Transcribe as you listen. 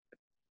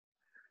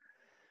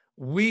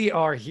We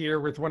are here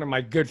with one of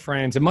my good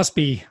friends. It must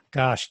be,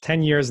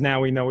 10 years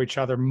now we know each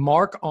other.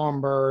 Marc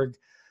Arnberg,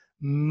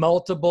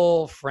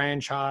 multiple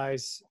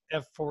franchise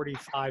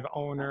F-45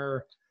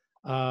 owner.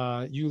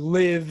 You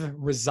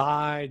live,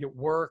 reside,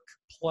 work,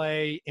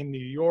 play in New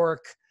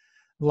York,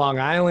 Long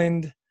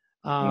Island.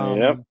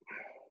 Yep.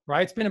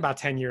 Right? It's been about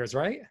 10 years,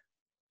 right?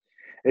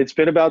 It's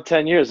been about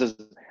 10 years.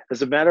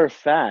 As a matter of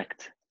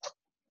fact,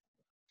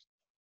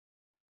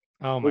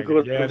 Oh my look God.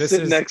 what Yeah, I'm this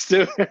sitting is next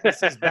to.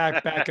 this is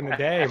back in the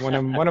day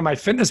when one of my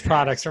fitness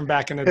products from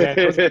back in the day.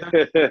 Those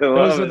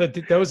Love are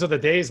it. those are the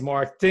days,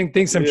 Mark.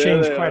 Things have Yeah,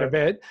 changed they quite a are.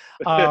 bit.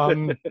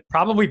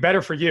 Probably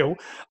better for you,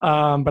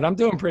 but I'm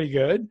doing pretty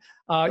good.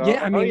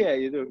 Yeah, Oh, yeah,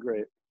 you're doing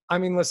great.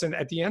 listen.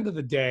 At the end of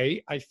the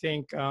day, I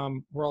think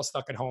we're all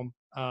stuck at home.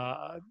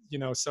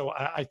 So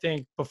I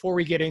think before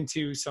we get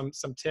into some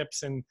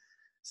tips and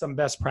some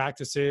best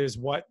practices,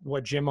 what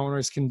gym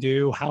owners can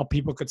do, how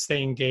people could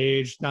stay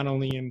engaged, not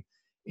only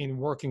in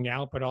working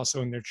out but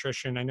also in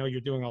nutrition. I know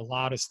you're doing a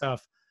lot of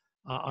stuff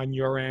on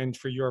your end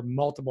for your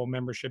multiple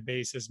membership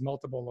bases,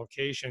 multiple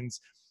locations.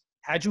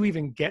 How'd you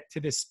even get to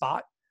this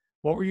spot?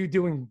 What were you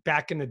doing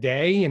back in the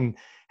day, and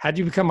how'd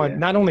you become Yeah.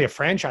 not only a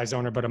franchise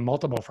owner but a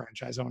multiple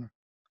franchise owner?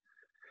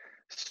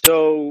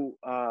 So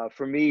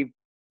for me,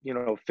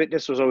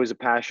 fitness was always a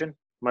passion.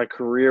 My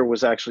career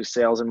was actually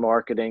sales and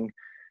marketing.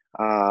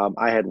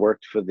 I had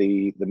worked for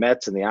the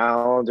Mets and the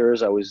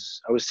Islanders. I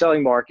was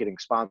selling marketing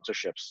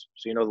sponsorships.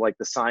 So like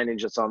the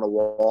signage that's on the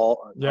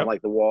wall, on Yep.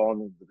 like the wall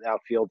in the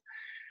outfield.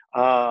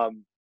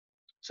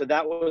 So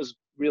that was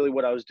really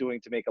what I was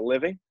doing to make a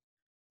living.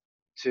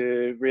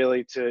 To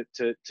really to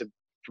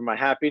For my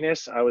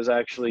happiness, I was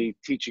actually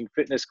teaching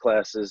fitness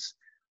classes,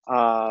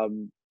 at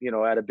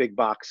a big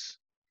box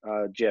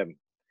gym.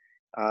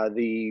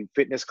 The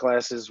fitness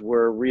classes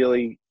were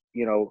really,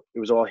 it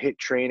was all HIIT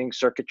training,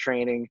 circuit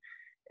training,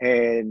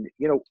 and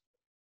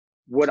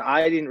what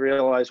I didn't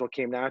realize, what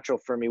came natural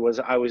for me, was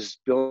I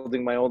was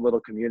building my own little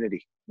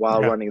community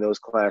while Yeah. running those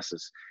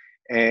classes,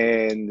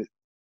 and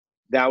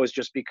that was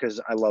just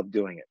because I loved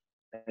doing it,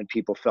 and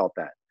people felt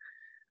that.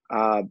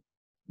 Uh,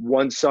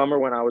 One summer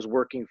when I was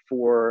working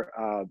for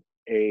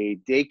a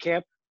day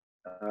camp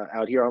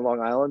out here on Long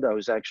Island, I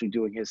was actually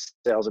doing his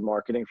sales and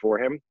marketing for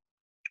him.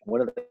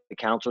 One of the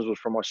counselors was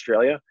from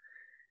Australia,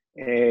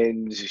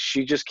 and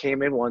she just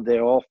came in one day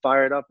all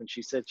fired up, and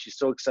she said she's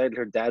so excited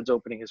her dad's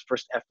opening his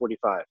first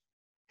F-45.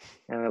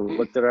 And I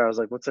looked at her, I was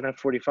like, what's an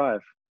F-45?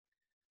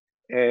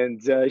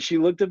 And she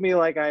looked at me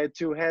like I had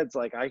two heads,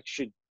 like I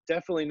should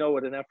definitely know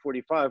what an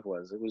F-45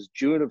 was. It was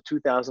June of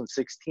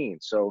 2016.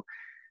 So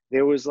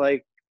there was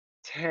like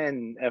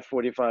 10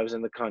 F-45s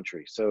in the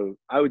country. So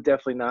I would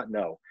definitely not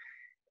know.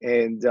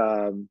 And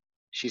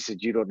she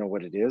said, you don't know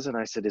what it is? And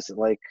I said, is it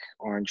like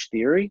Orange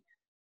Theory?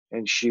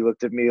 And she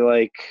looked at me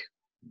like,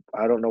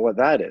 I don't know what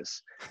that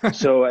is.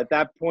 So at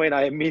that point,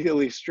 I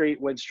immediately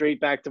went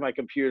straight back to my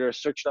computer,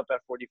 searched up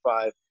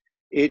F-45.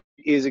 It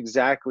is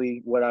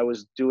exactly what I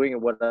was doing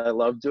and what I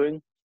love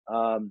doing.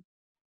 Um,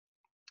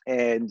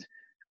 and,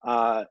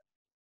 uh,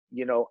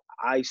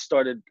 I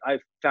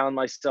found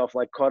myself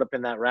like caught up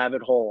in that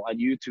rabbit hole on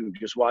YouTube,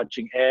 just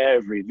watching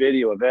every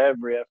video of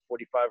every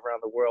F-45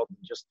 around the world, and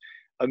just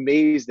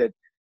amazed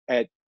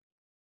at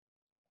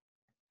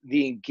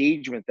the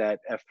engagement that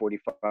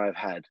F-45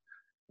 had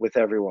with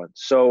everyone.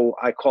 So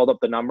I called up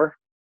the number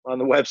on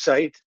the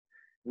website,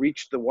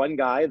 reached the one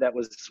guy that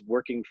was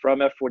working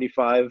from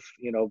F-45.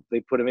 They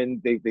put him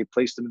in, they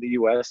placed him in the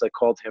US. I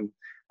called him,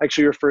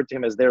 actually referred to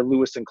him as their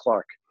Lewis and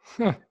Clark.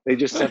 They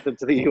just sent him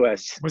to the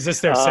US. Was this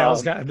their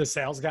sales guy, the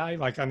sales guy,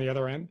 like on the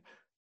other end?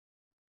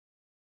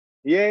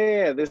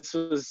 Yeah. This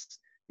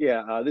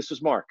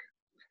was Mark.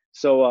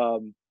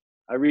 So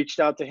I reached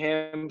out to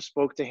him,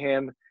 spoke to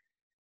him.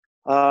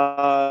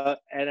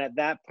 And at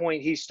that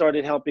point, he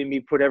started helping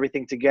me put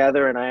everything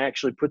together. And I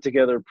actually put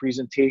together a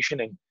presentation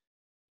and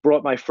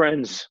brought my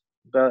friends,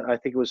 I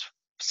think it was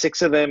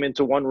 6 of them,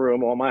 into one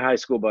room, all my high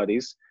school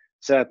buddies,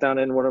 sat down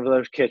in one of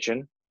their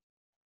kitchen,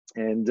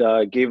 and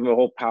gave them a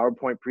whole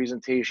PowerPoint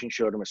presentation,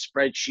 showed them a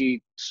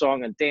spreadsheet,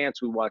 song and dance.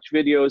 We watched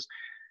videos.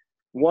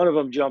 One of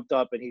them jumped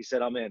up and he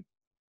said, I'm in.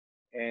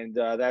 And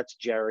that's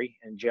Jerry.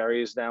 And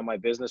Jerry is now my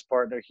business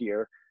partner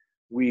here.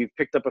 We've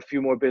picked up a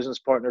few more business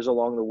partners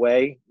along the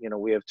way.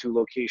 We have 2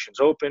 locations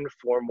open,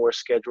 4 more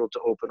scheduled to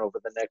open over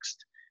the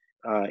next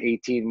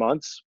 18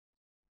 months.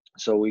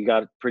 So we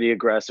got pretty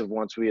aggressive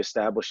once we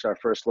established our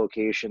first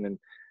location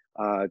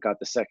and got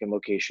the second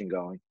location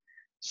going.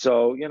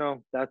 So,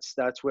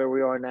 that's where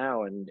we are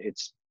now. And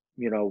it's,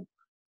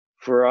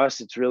 for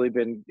us, it's really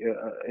been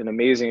an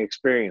amazing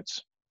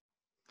experience.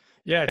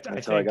 Yeah, I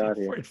That's how I think got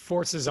here. it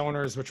forces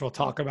owners, which we'll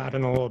talk about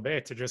in a little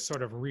bit, to just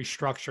sort of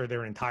restructure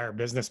their entire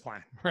business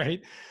plan,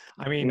 right?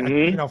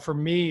 Hmm. For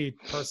me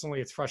personally,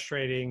 it's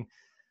frustrating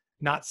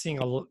not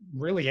seeing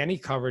really any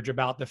coverage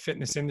about the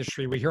fitness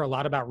industry. We hear a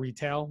lot about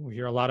retail. We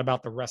hear a lot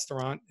about the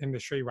restaurant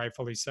industry,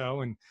 rightfully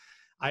so. And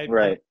I don't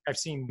Right. think I've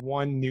seen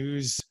one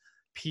news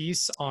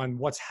piece on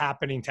what's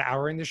happening to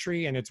our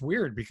industry. And it's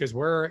weird because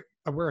we're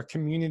a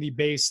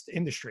community-based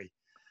industry.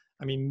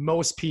 I mean,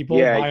 most people,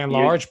 Yeah, by and you.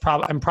 large,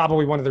 and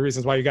probably one of the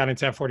reasons why you got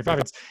into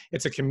F45.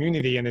 It's a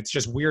community, and it's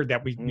just weird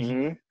that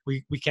Mhm.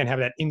 we can't have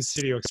that in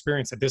studio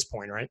experience at this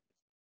point, right?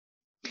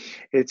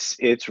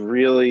 It's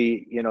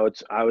really,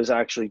 it's I was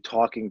actually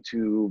talking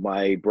to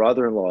my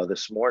brother-in-law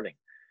this morning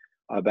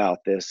about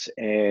this,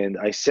 and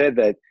I said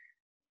that,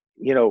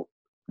 you know,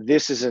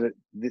 this is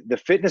the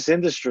fitness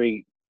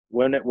industry.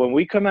 When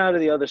we come out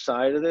of the other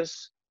side of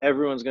this,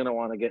 everyone's going to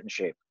want to get in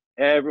shape.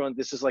 Everyone,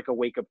 this is like a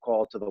wake up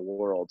call to the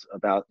world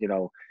about,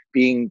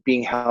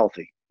 being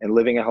healthy and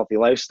living a healthy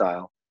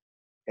lifestyle.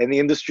 And the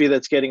industry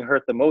that's getting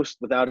hurt the most,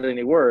 without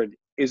any word,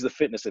 is the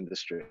fitness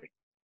industry.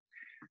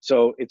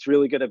 So it's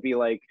really going to be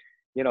like,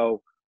 you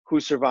know, who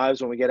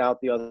survives when we get out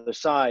the other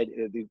side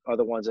are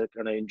the ones that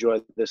are going to enjoy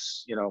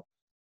this, you know,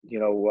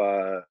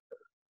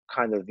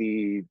 kind of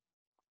the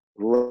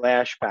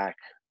lashback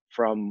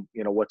from,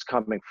 what's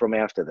coming from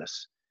after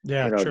this.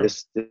 Yeah, true.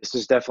 This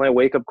is definitely a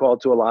wake up call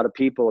to a lot of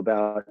people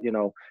about,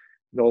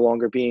 no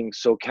longer being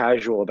so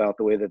casual about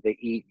the way that they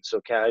eat, and so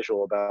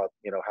casual about,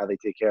 how they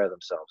take care of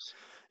themselves.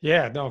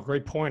 Yeah, no,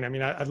 great point. I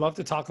mean, I'd love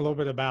to talk a little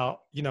bit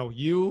about,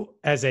 you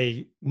as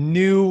a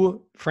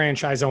new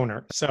franchise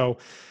owner. So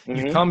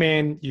you Hmm. come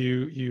in,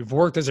 you've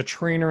worked as a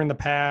trainer in the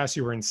past,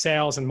 you were in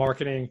sales and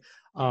marketing.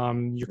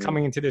 You're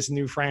coming into this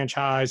new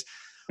franchise.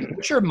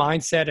 What's your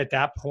mindset at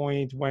that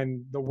point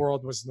when the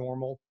world was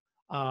normal?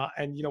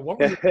 And what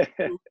were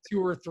your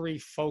two or three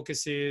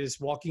focuses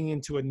walking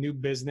into a new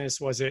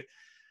business? Was it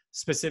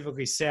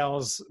specifically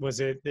sales? Was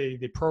it the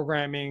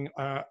programming?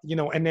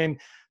 And then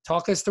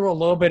talk us through a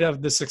little bit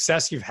of the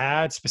success you've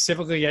had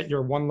specifically at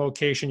your one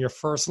location, your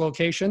first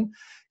location,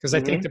 because I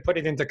think Hmm. to put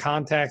it into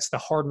context, the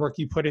hard work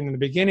you put in the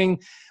beginning,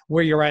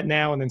 where you're at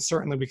now, and then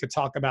certainly we could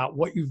talk about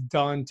what you've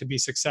done to be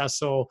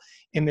successful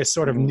in this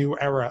sort of Hmm. new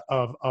era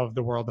of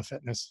the world of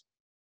fitness.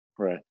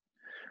 Right.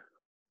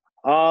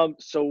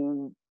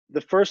 So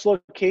the first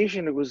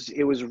location, it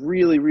was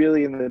really,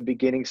 really in the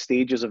beginning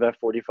stages of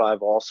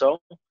F45 also.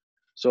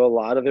 So a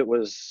lot of it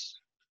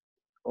was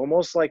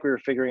almost like we were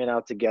figuring it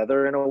out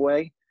together in a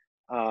way.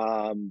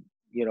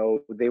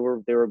 They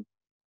were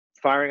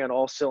firing on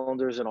all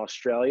cylinders in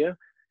Australia,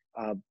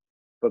 uh,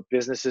 but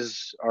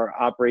businesses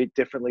operate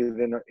differently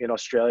than in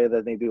Australia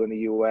than they do in the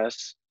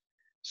U.S.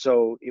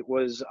 So it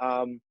was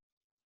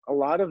a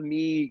lot of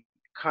me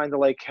kind of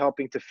like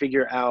helping to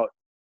figure out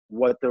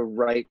what the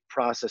right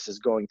process is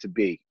going to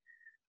be.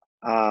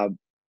 Uh,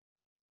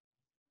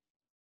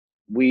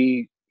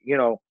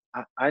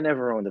 I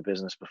never owned a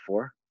business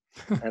before,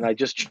 and I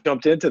just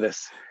jumped into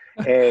this.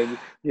 And,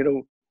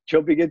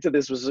 jumping into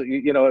this was,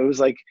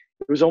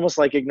 it was almost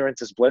like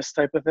ignorance is bliss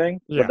type of thing.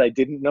 What Yeah, I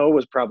didn't know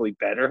was probably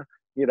better,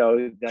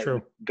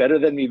 true. better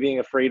than me being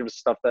afraid of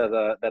stuff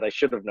that I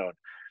should have known.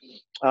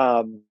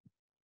 Um,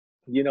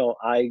 you know,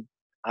 I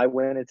I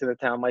went into the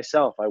town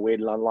myself. I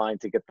waited online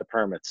to get the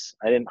permits.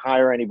 I didn't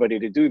hire anybody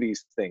to do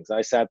these things.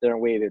 I sat there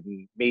and waited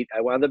and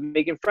I wound up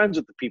making friends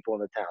with the people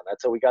in the town.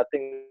 That's how we got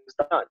things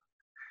done.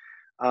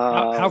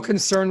 How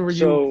concerned were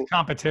you with So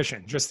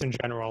competition, just in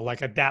general?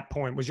 Like at that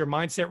point, was your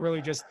mindset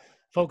really just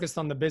focused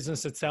on the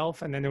business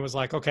itself, and then it was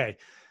like, okay,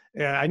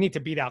 I need to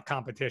beat out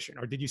competition,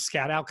 or did you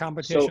scout out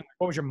competition? so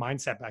What was your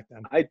mindset back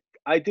then? I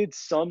I did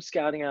some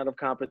scouting out of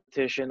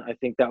competition. I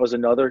think that was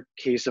another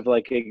case of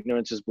like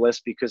ignorance is bliss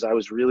because I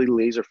was really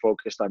laser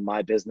focused on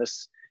my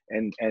business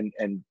and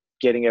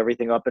getting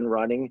everything up and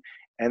running.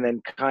 And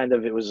then kind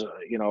of it was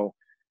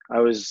I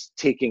was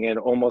taking it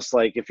almost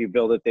like if you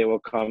build it they will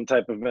come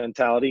type of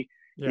mentality,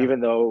 Yeah,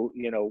 even though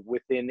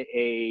within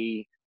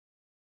a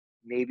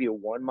maybe a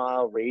 1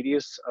 mile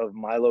radius of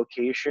my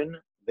location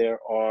there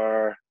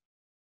are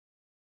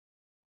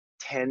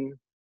 10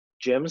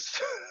 gyms.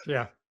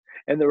 yeah,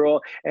 And they're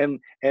all and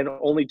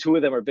only two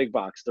of them are big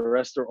box. The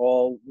rest are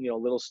all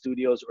little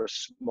studios or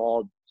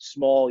small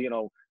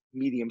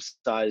medium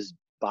sized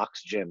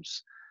box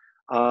gyms,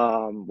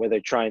 where they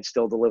try and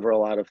still deliver a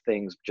lot of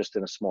things just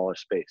in a smaller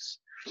space.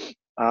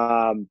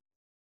 um,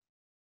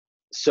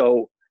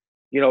 so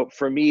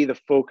for me the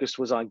focus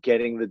was on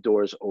getting the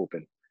doors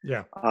open.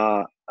 yeah.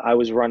 I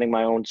was running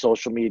my own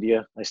social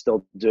media. I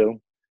still do.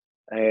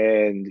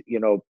 And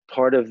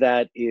part of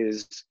that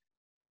is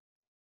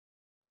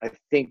I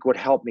think what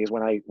helped me is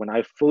when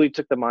I fully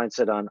took the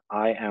mindset on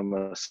I am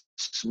a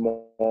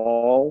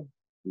small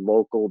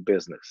local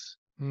business.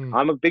 Mm.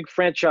 I'm a big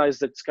franchise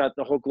that's got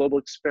the whole global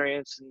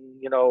experience,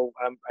 and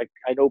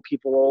I know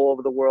people all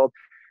over the world,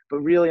 but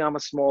really I'm a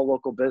small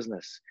local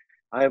business.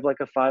 I have like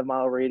a 5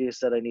 mile radius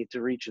that I need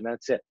to reach, and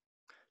that's it.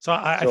 So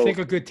I So think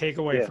a good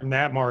takeaway yeah. from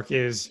that, Mark,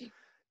 is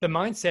the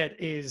mindset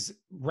is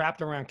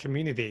wrapped around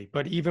community.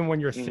 But even when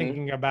you're Hmm.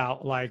 thinking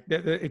about like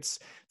it's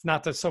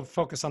not to so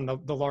focus on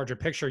the larger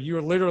picture. You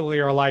literally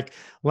are like,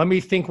 let me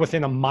think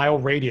within a mile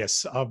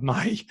radius of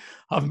my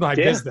of my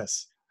Yeah.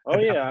 business Oh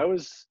at that yeah, I point.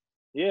 was.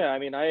 Yeah, I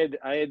mean, I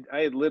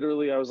had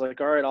literally, I was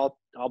like, all right,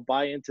 I'll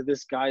buy into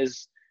this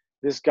guy's.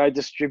 This guy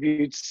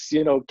distributes,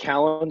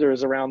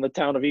 calendars around the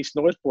town of East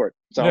Northport.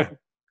 So Yeah.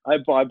 I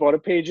bought a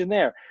page in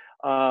there.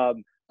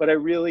 but I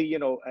really,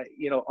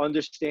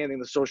 understanding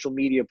the social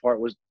media part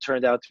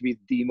turned out to be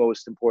the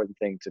most important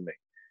thing to me.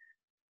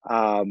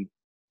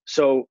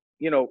 So,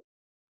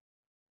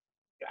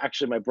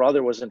 actually my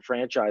brother was in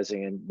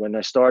franchising, and when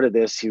I started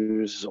this, he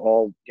was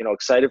all,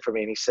 excited for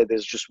me. And he said,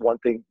 there's just one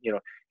thing,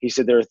 he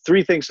said, there are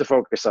three things to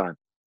focus on: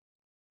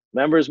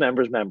 members,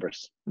 members,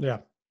 members. Yeah.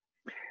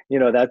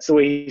 That's the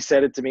way he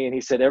said it to me. And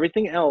he said,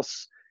 everything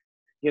else,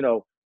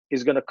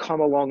 is going to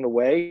come along the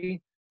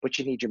way, but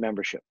you need your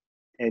membership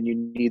and you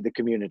need the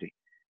community.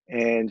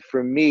 And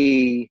for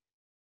me,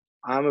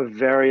 I'm a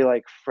very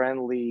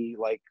friendly,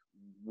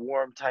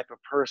 warm type of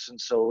person.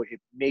 So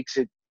it makes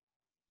it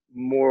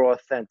more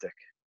authentic.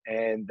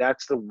 And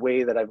that's the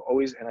way that I've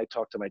always, and I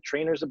talk to my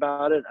trainers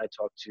about it. I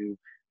talk to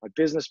my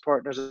business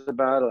partners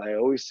about it. I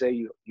always say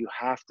you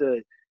have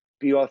to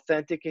be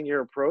authentic in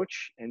your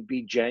approach and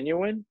be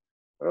genuine,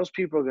 or else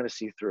people are going to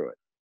see through it.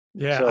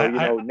 Yeah.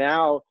 So,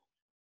 now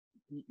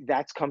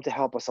that's come to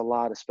help us a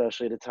lot,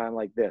 especially at a time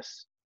like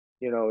this.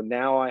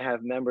 Now I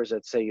have members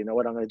that say, you know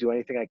what, I'm going to do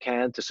anything I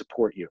can to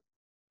support you.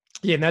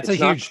 Yeah, and that's It's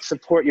a not huge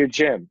support your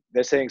gym.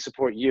 They're saying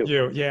support you.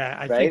 Yeah,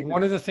 I Right? think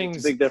one of the It's a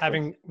things big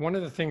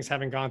difference.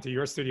 having gone to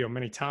your studio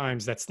many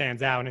times that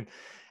stands out, and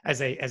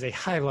as a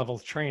high level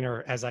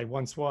trainer as I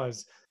once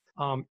was,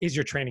 is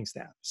your training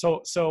staff.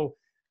 So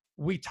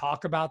we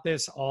talk about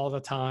this all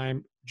the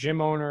time.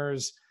 Gym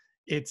owners,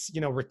 it's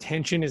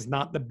retention is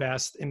not the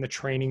best in the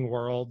training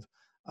world.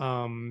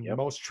 Yep.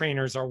 Most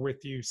trainers are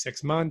with you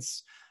 6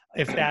 months,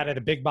 if that, at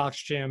a big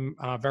box gym.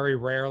 Very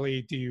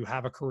rarely do you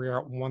have a career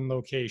at one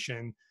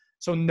location.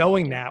 So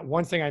knowing that,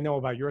 one thing I know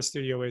about your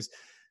studio is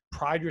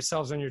pride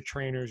yourselves on your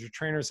trainers. Your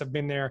trainers have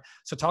been there.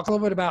 So talk a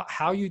little bit about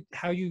how you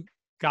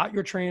got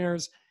your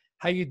trainers,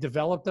 how you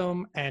developed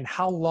them, and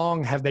how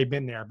long have they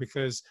been there?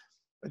 Because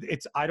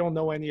I don't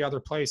know any other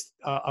place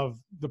of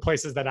the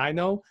places that I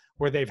know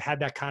where they've had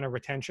that kind of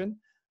retention.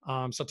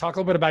 So talk a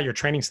little bit about your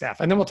training staff,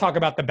 and then we'll talk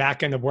about the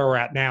back end of where we're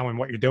at now and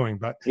what you're doing.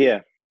 But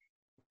yeah.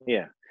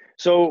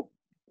 So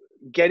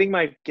getting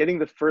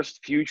the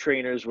first few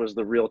trainers was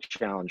the real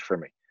challenge for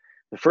me.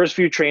 The first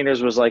few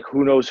trainers was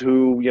who knows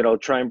who,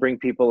 try and bring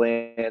people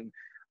in.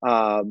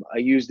 I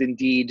used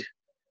Indeed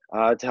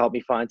to help me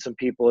find some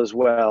people as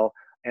well.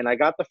 And I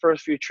got the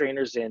first few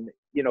trainers in.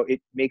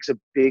 It makes a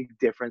big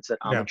difference that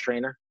I'm a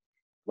trainer.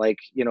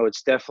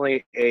 It's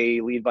definitely a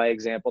lead by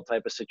example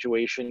type of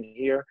situation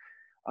here.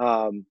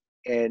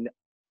 And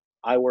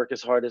I work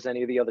as hard as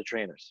any of the other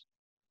trainers,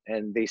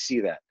 and they see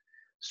that.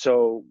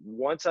 So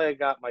once I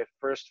got my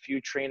first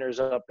few trainers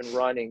up and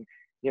running,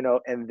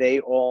 and they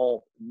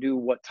all knew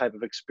what type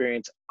of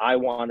experience I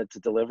wanted to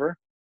deliver,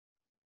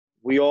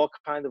 we all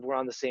kind of were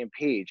on the same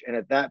page. And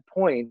at that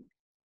point,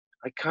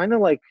 I kind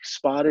of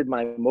spotted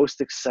my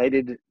most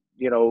excited,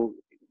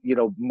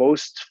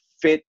 most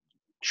fit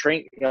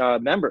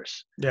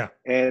members. Yeah.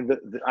 And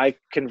I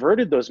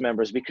converted those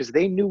members because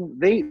they knew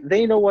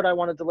they know what I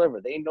want to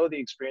deliver. They know the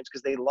experience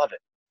because they love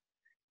it.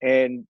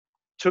 And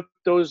took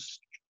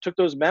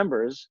those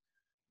members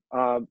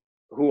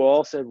who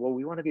all said, well,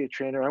 we want to be a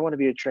trainer. I want to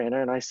be a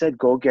trainer. And I said,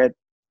 go get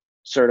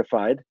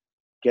certified,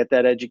 get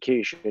that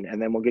education,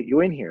 and then we'll get you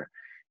in here.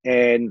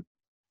 And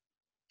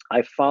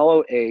I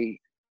follow a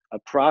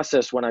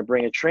process when I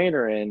bring a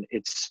trainer in.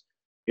 It's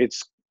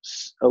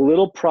a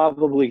little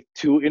probably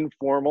too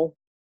informal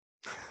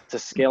to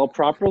scale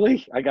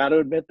properly. I got to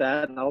admit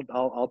that, and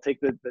I'll take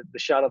the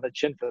shot on the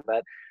chin for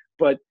that.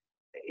 But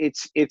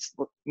it's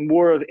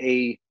more of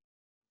a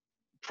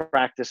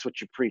practice what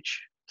you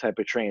preach type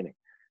of training.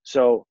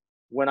 So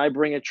when I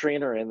bring a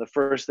trainer in, the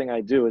first thing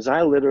I do is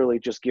I literally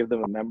just give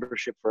them a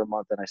membership for a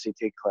month, and I say,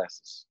 take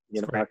classes.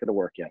 You're not going to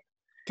work yet.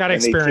 Got to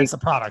experience the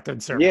product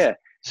and service. Yeah.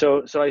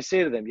 So I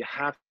say to them, you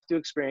have to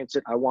experience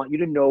it. I want you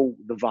to know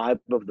the vibe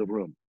of the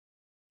room.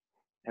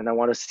 And I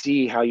want to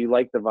see how you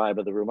like the vibe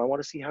of the room. I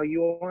want to see how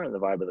you are in the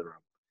vibe of the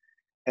room.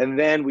 And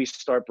then we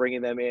start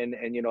bringing them in,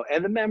 and,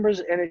 and the members,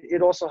 and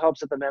it also helps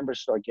that the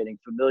members start getting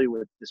familiar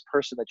with this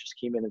person that just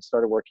came in and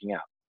started working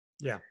out.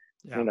 Yeah.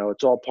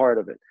 It's all part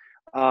of it.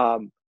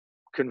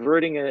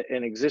 Converting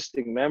an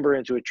existing member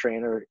into a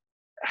trainer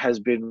has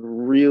been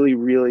really,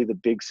 really the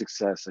big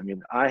success. I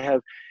mean,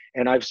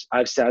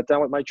 I've sat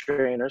down with my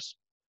trainers,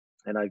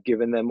 and I've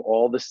given them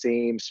all the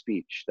same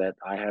speech that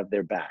I have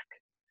their back.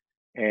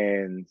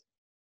 And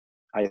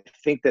I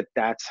think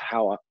that's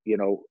how,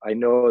 I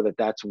know that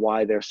that's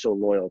why they're so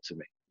loyal to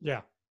me.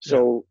 Yeah.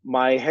 So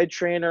my head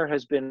trainer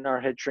has been our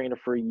head trainer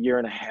for 1.5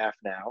 years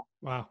now.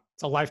 Wow.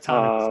 It's a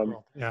lifetime in this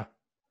world. Yeah.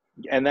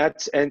 And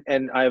that's,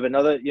 and I have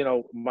another,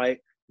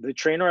 the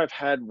trainer I've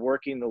had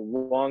working the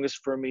longest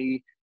for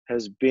me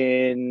has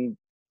been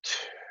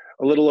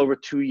a little over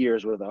 2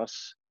 years with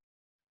us.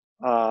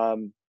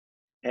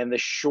 And the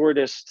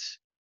shortest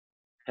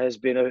has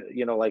been,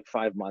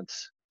 5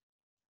 months,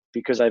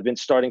 because I've been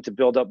starting to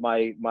build up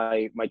my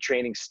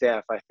training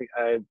staff. I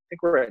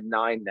think we're at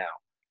 9 now.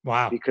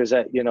 Wow. Because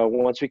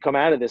once we come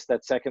out of this,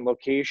 that second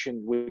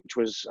location, which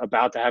was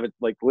about to have it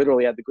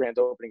literally had the grand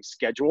opening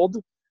scheduled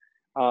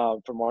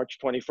for March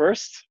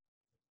 21st,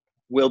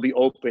 will be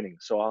opening.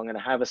 So I'm going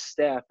to have a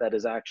staff that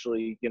is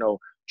actually,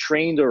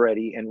 trained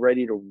already and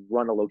ready to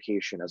run a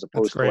location, as That's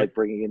opposed to great. like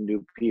bringing in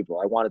new people.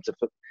 I wanted to,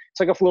 it's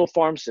like a little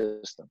farm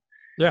system.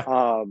 Yeah.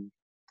 Um,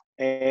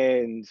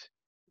 and,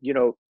 you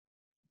know,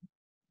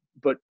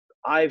 but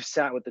I've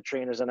sat with the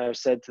trainers and I've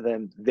said to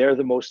them, they're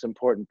the most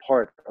important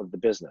part of the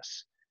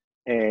business.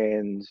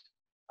 And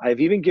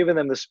I've even given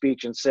them the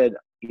speech and said,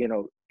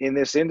 in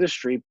this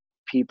industry,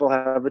 people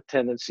have a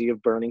tendency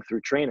of burning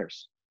through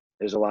trainers.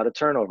 There's a lot of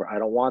turnover. I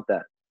don't want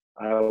that.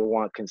 I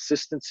want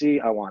consistency.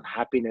 I want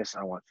happiness.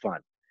 I want fun.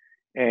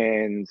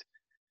 And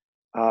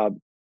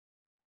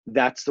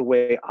that's the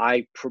way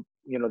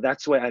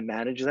that's the way I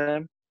manage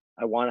them.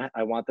 I want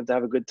them to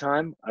have a good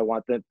time. I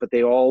want them, but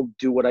they all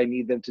do what I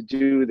need them to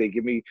do. They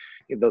give me,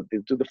 they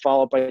do the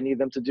follow up I need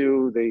them to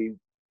do.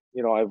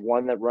 I have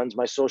one that runs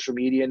my social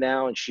media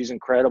now, and she's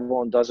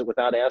incredible and does it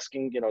without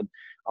asking.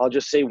 I'll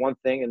just say one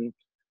thing, and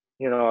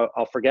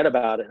I'll forget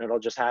about it, and it'll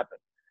just happen.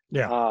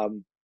 Yeah.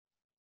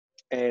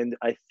 And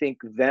I think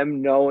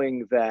them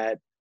knowing that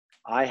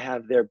I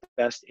have their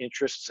best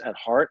interests at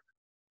heart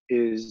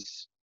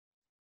is,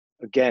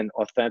 again,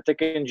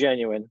 authentic and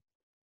genuine.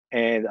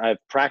 And I've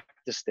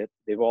practiced it.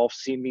 They've all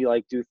seen me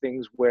like do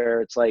things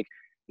where it's like,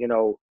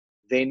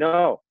 they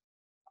know.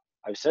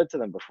 I've said to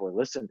them before,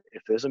 listen,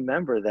 if there's a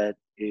member that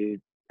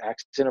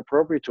acts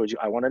inappropriate towards you,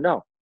 I want to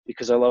know,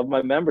 because I love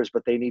my members,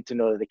 but they need to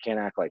know that they can't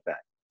act like that.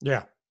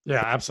 Yeah.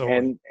 Yeah,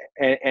 absolutely.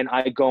 And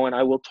I go and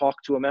I will talk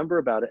to a member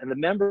about it, and the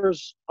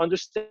members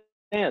understand,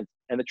 and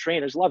the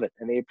trainers love it,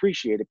 and they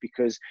appreciate it,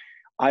 because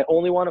I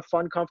only want a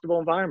fun, comfortable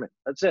environment.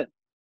 That's it.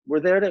 We're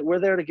there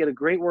to get a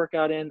great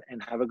workout in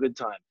and have a good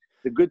time.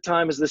 The good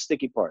time is the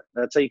sticky part.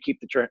 That's how you keep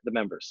the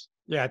members.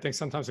 Yeah, I think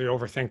sometimes we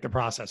overthink the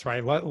process,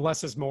 right?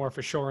 Less is more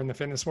for sure in the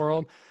fitness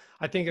world.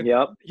 I think,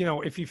 Yep.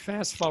 if you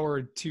fast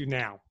forward to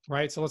now,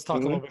 right? So let's talk a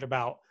Mm-hmm. little bit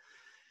about,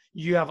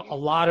 you have a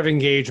lot of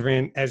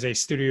engagement as a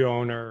studio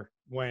owner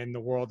when the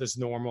world is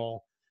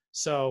normal.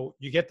 So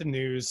you get the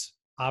news.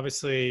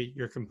 Obviously,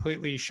 you're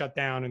completely shut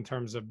down in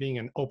terms of being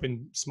an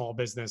open small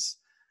business.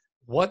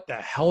 What the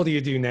hell do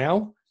you do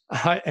now?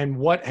 And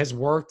what has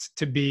worked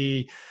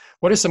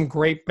what are some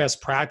great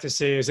best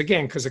practices?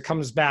 Again, because it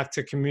comes back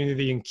to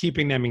community and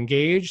keeping them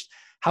engaged.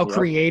 How Yep.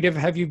 creative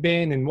have you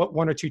been? And what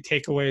one or two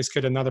takeaways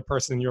could another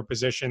person in your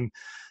position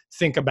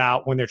think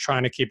about when they're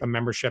trying to keep a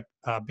membership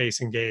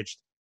base engaged?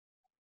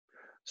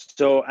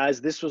 So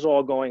as this was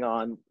all going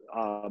on,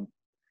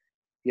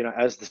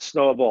 as the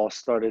snowball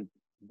started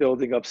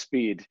building up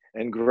speed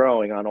and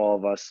growing on all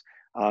of us,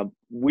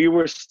 we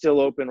were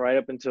still open right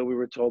up until we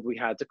were told we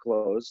had to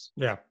close.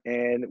 Yeah.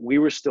 And we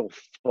were still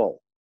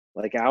full.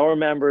 Like, our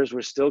members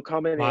were still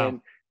coming Wow.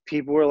 in.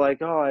 People were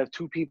like, oh, I have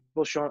 2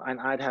 people showing, and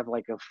I'd have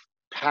like a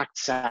packed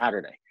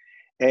Saturday.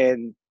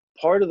 And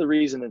part of the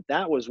reason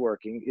that was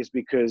working is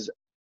because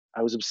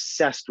I was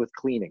obsessed with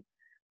cleaning.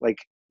 Like,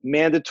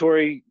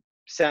 mandatory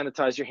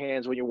sanitize your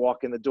hands when you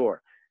walk in the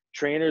door.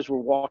 Trainers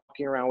were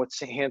walking around with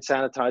hand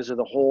sanitizer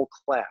the whole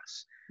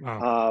class.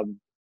 Wow.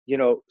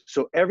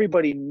 So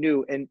everybody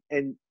knew,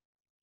 and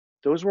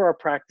those were our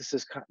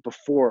practices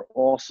before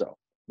also.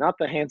 Not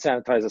the hand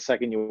sanitizer the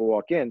second you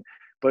walk in,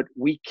 but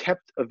we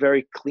kept a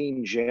very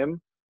clean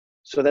gym,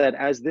 so that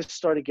as this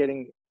started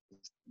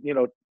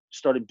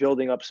started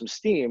building up some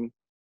steam,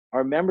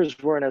 our members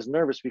weren't as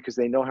nervous, because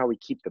they know how we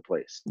keep the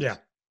place. Yeah.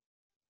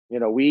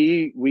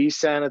 We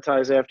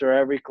sanitize after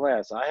every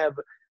class. I have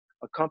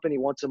a company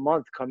once a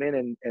month come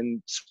in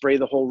and spray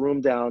the whole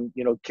room down,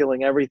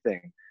 killing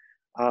everything.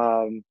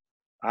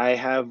 I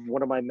have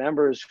one of my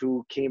members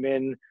who came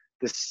in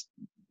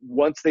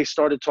once they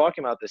started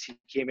talking about this, he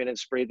came in and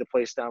sprayed the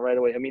place down right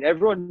away. I mean,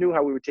 everyone knew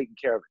how we were taking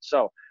care of it.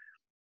 So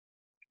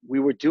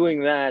we were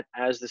doing that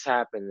as this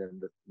happened.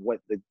 And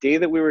the day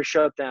that we were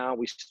shut down,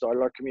 we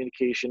started our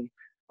communication.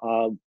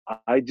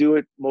 I do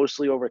it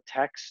mostly over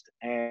text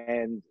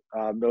and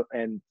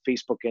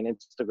Facebook and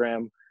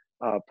Instagram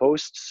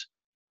posts.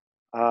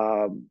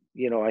 I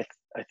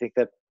think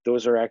that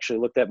those are actually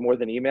looked at more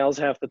than emails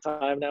half the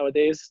time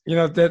nowadays.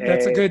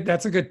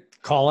 That's a good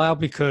call out,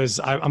 because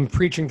I'm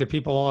preaching to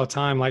people all the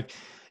time. Like,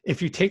 if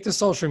you take the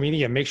social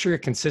media, make sure you're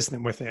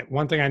consistent with it.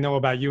 One thing I know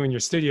about you and your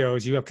studio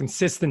is you have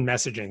consistent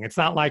messaging. It's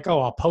not like,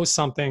 oh, I'll post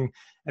something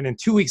and then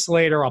 2 weeks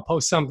later I'll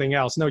post something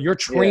else. No, you're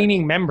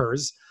training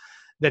members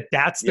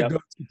that's the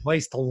go-to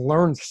place to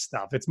learn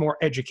stuff. It's more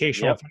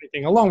educational, if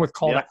anything, along with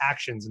call to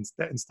actions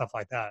and stuff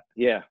like that.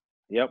 Yeah.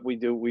 Yep. We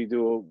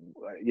do.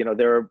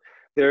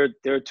 There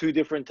are 2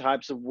 different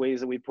types of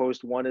ways that we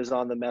post. One is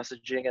on the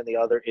messaging, and the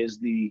other is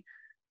the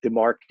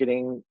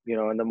marketing.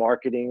 And the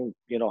marketing,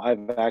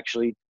 I've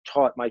actually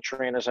taught my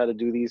trainers how to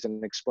do these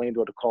and explained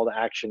what a call to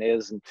action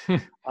is. And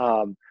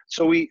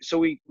so we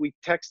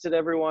texted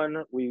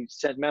everyone. We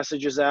sent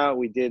messages out.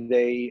 We did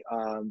a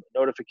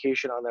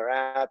notification on their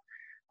app.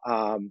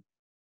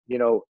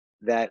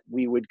 That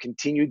we would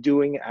continue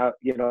doing.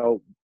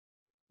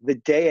 The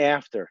day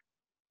after.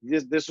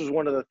 This was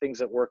one of the things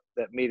that worked,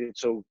 that made it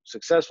so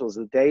successful, is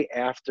the day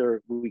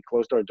after we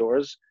closed our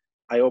doors,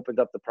 I opened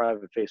up the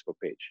private Facebook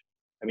page.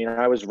 I mean,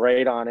 I was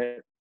right on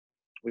it.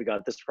 We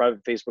got this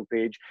private Facebook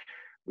page.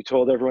 We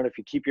told everyone, if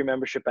you keep your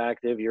membership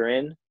active, you're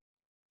in.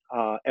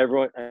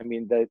 Everyone, I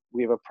mean, that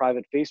we have a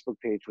private Facebook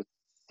page with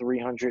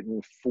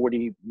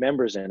 340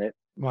 members in it.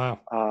 Wow.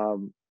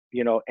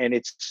 You know, and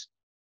it's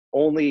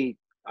only,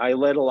 I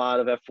let a lot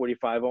of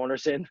F45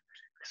 owners in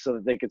so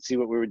that they could see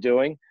what we were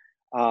doing.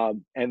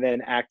 And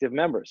then active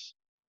members.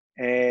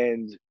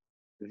 And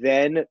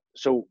then,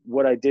 so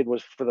what I did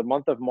was, for the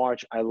month of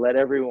March, I let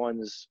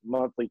everyone's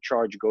monthly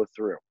charge go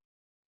through.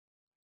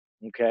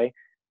 Okay.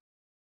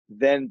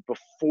 Then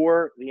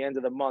before the end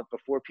of the month,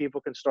 before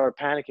people can start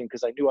panicking,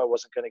 because I knew I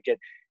wasn't going to get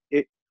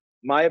it,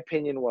 my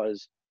opinion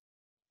was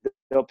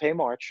they'll pay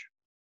March.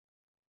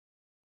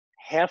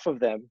 Half of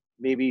them,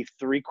 maybe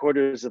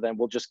 3/4 of them,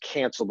 will just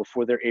cancel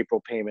before their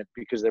April payment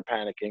because they're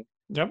panicking.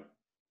 Yep.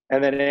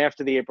 And then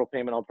after the April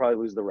payment, I'll probably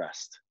lose the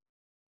rest,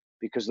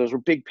 because those were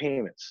big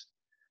payments.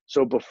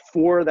 So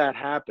before that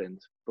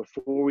happened,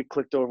 before we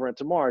clicked over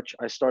into March,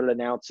 I started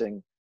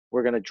announcing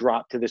we're going to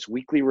drop to this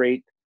weekly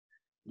rate.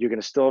 You're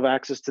going to still have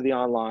access to the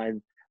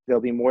online.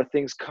 There'll be more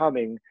things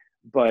coming,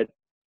 but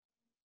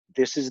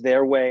this is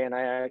their way. And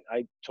I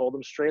told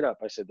them straight up,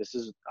 I said, this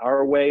is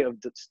our way of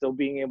still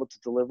being able to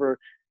deliver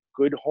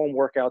good home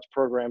workouts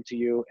program to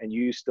you, and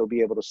you still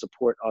be able to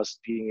support us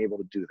being able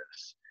to do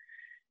this.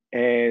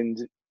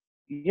 And,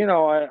 you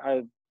know,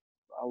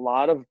 a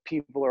lot of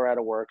people are out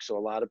of work, so a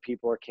lot of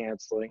people are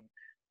canceling,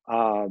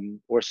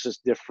 or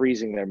just they're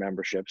freezing their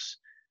memberships.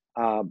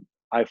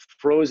 I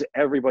froze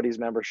everybody's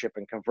membership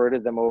and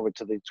converted them over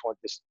to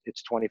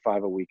it's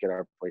 25 a week at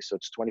our place. So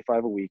it's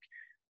 25 a week.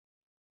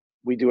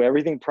 We do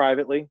everything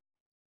privately,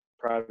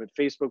 private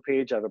Facebook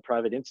page. I have a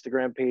private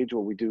Instagram page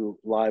where we do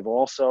live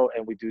also,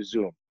 and we do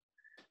Zoom.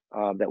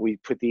 That we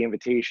put the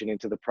invitation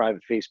into the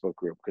private Facebook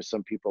group, because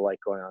some people like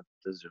going on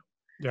to Zoom.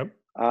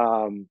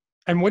 Yep.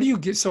 And what do you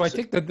get? So I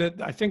think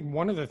I think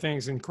one of the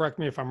things, and correct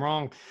me if I'm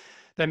wrong,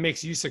 that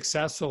makes you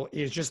successful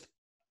is just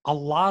a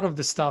lot of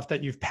the stuff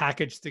that you've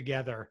packaged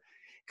together.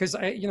 Because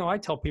I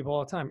tell people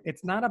all the time,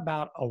 it's not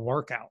about a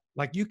workout.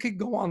 Like, you could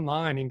go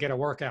online and get a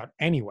workout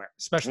anywhere,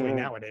 especially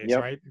nowadays,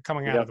 right?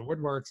 Coming out of the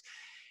woodworks.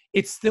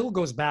 It still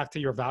goes back to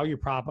your value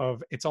prop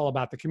of it's all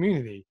about the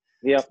community.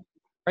 Yep.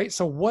 Right.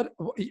 So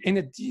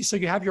so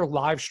you have your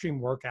live stream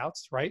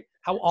workouts, right?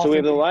 How often? So we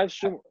have the live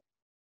stream.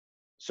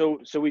 So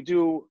we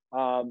do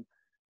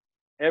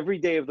every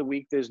day of the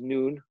week. There's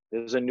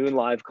a noon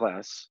live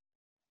class.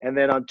 And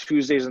then on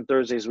Tuesdays and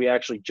Thursdays, we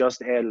actually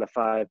just added a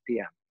 5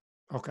 p.m.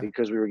 Okay.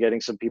 Because we were getting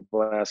some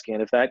people asking.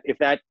 And if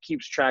that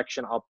keeps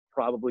traction, I'll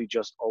probably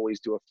just always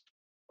do a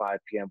 5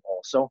 p.m.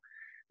 also.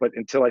 But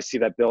until I see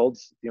that build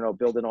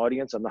an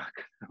audience, I'm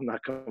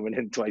not coming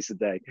in twice a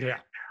day. Yeah.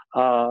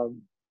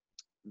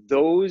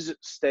 Those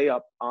stay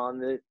up on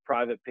the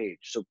private page.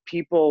 So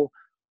people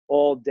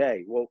all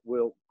day,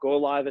 we'll go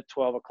live at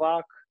 12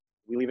 o'clock.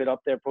 We leave it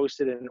up there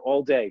posted, and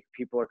all day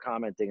people are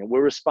commenting, and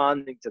we're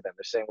responding to them.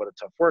 They're saying what a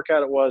tough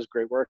workout it was,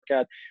 great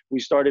workout. We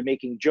started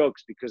making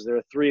jokes because there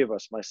are 3 of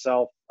us,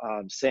 myself,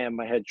 Sam,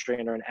 my head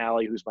trainer, and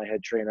Allie, who's my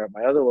head trainer at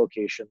my other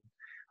location.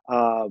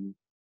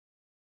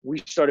 We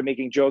started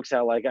making jokes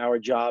how, like, our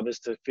job is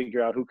to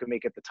figure out who can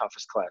make it the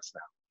toughest class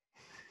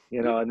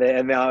now.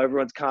 And now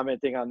everyone's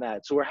commenting on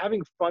that. So we're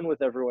having fun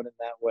with everyone in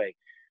that way.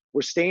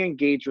 We're staying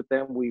engaged with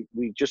them. We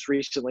just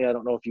recently, I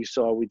don't know if you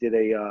saw, we did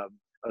a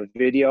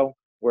video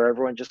where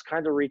everyone just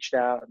kind of reached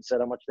out and said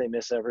how much they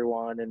miss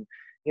everyone. And,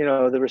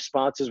 the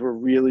responses were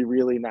really,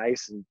 really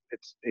nice. And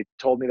it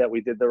told me that we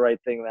did the right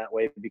thing that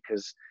way,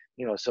 because,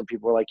 some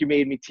people were like, you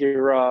made me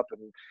tear up,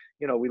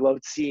 and, we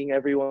loved seeing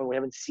everyone. We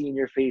haven't seen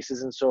your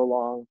faces in so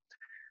long.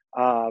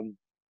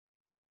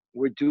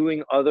 We're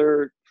doing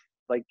other,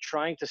 like,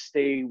 trying to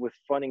stay with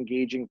fun,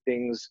 engaging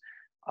things,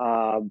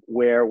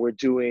 where we're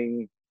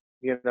doing,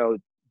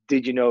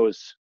 did you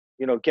knows,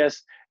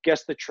 guess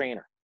the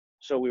trainer.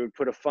 So we would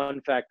put a fun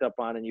fact up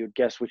on, and you would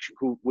guess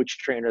which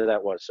trainer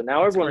that was. So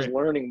now everyone's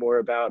learning more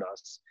about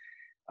us.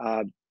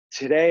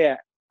 Today,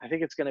 I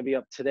think it's going to be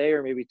up today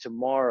or maybe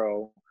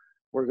tomorrow.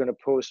 We're going to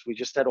post. We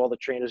just had all the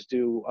trainers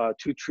do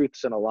 2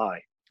 truths and a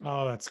lie.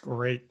 Oh, that's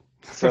great.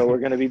 So we're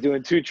going to be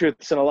doing 2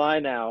 truths and a lie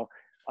now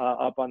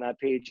up on that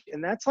page.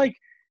 And that's, like,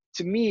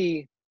 to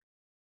me,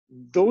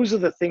 those are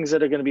the things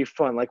that are going to be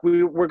fun. Like,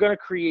 we're going to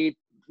create,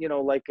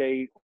 like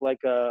a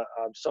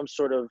some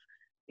sort of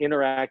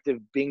interactive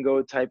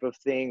bingo type of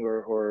thing,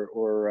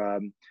 or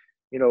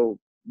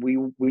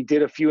we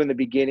did a few in the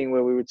beginning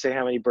where we would say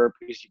how many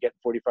burpees you get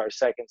in 45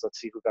 seconds.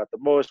 Let's see who got the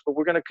most. But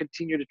we're going to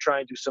continue to try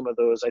and do some of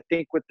those. I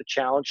think with the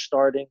challenge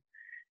starting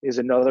is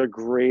another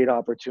great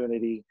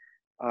opportunity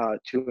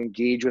to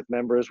engage with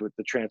members with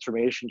the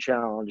transformation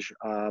challenge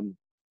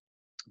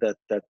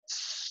that's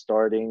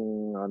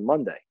starting on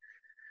Monday.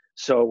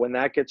 So when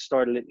that gets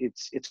started,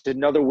 it's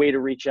another way to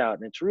reach out.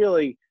 And it's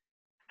really,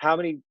 how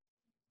many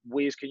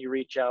ways can you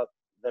reach out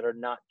that are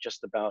not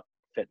just about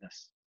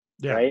fitness?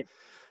 Yeah. Right.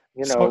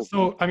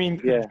 So I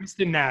mean, just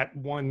in that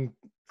one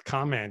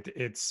comment,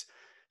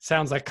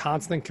 sounds like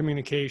constant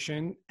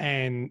communication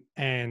and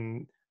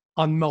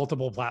on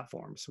multiple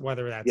platforms,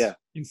 whether that's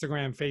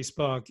Instagram,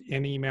 Facebook,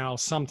 and email.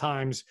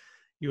 Sometimes,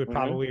 you would Hmm.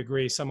 probably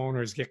agree some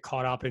owners get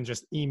caught up in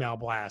just email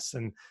blasts,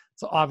 and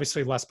it's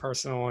obviously less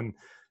personal. And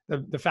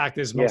the fact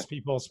is, Yeah. most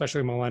people,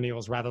 especially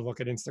millennials, rather look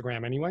at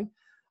Instagram anyway.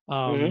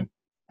 Hmm.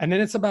 And then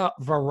it's about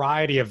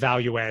variety of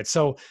value add.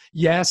 So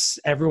yes,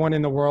 everyone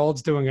in the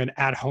world's doing an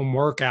at-home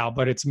workout,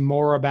 but it's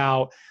more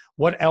about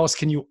what else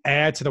can you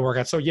add to the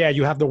workout. So yeah,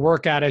 you have the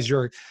workout as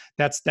your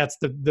that's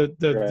the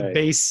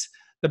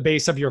Right.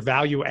 base of your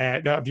value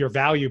add of your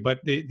value, but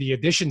the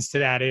additions to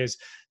that is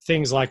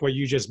things like what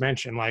you just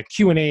mentioned, like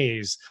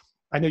Q&As.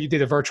 I know you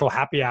did a virtual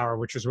happy hour,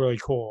 which was really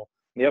cool.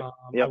 Yep. Um, I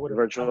Yep. would The have I would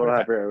virtual have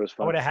happy hour was I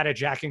fun. would have had a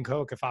Jack and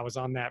Coke if I was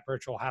on that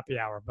virtual happy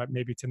hour, but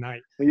maybe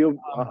tonight. Um,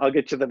 I'll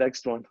get you the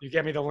next one. you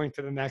get me the link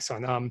to the next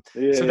one.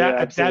 Yeah. So Yeah. that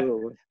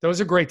Absolutely.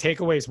 those are great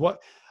takeaways. What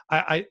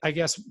I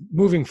guess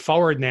moving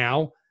forward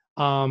now,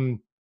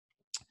 um,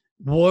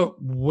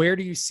 where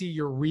do you see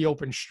your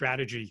reopen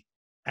strategy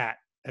at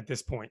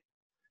this point?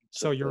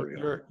 So So there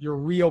we are. your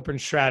reopen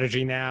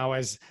strategy now,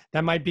 as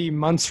that might be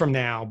months from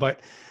now,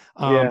 but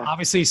Yeah.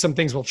 obviously some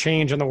things will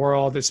change in the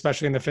world,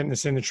 especially in the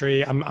fitness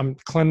industry.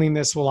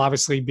 Cleanliness will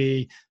obviously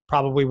be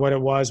probably what it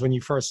was when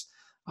you first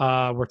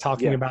were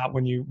talking Yeah. about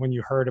when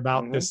you heard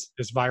about Hmm. this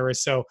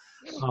virus. So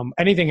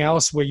anything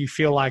else where you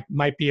feel like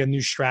might be a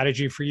new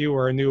strategy for you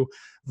or a new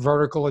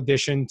vertical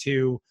addition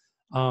to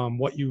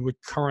what you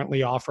would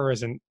currently offer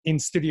as an in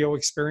studio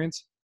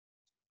experience?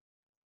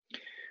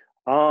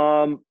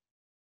 Um,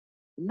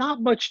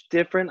 Not much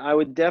different. I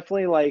would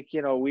definitely like,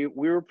 we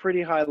were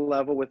pretty high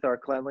level with our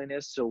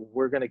cleanliness, so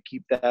we're going to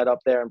keep that up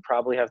there and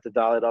probably have to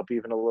dial it up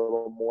even a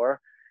little more.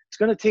 It's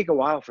going to take a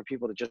while for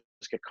people to just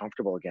get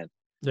comfortable again.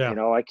 Yeah,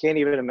 I can't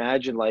even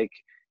imagine like,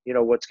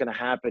 what's going to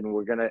happen.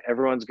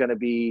 Everyone's going to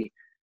be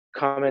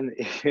coming,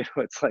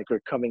 it's like we're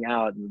coming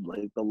out and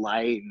like the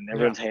light and yeah,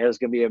 everyone's hair is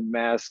going to be a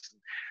mess.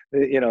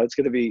 It's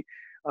going to be,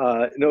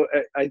 no,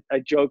 I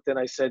joked and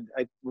I said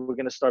we're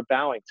going to start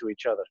bowing to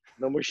each other.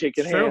 No more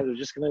shaking it's true. hands. We're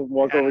just going to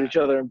walk over to each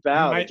other and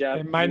bow. The It might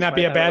Japanese not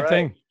be might a have it bad right.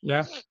 thing.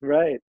 Yeah.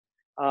 Right.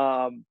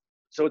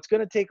 So it's going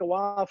to take a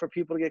while for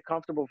people to get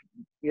comfortable,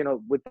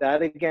 with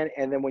that again.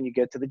 And then when you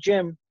get to the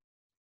gym,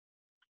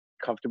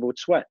 comfortable with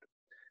sweat.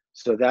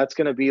 So that's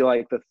going to be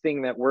like the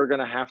thing that we're going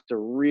to have to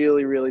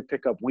really, really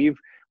pick up. We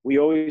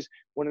always,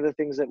 one of the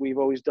things that we've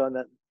always done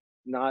that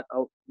not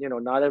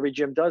every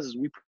gym does is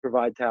we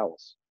provide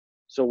towels.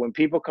 So when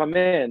people come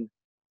in,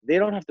 they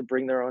don't have to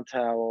bring their own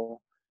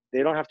towel.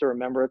 They don't have to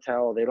remember a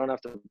towel. They don't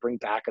have to bring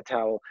back a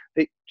towel.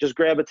 They just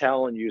grab a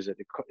towel and use it.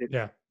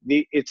 Yeah.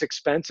 It's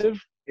expensive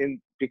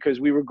because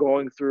we were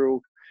going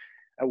through,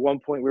 at one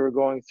point we were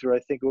going through, I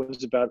think it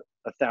was about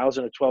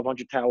 1,000 or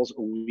 1,200 towels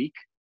a week.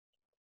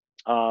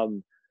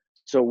 Um,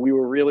 so we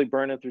were really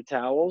burning through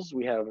towels.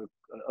 We have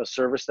a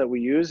service that we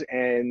use,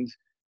 and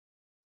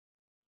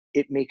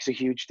it makes a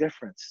huge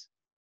difference.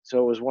 So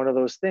it was one of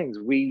those things.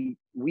 We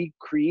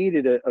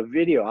created a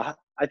video.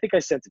 I think I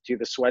sent it to you,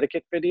 the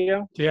Sweatikit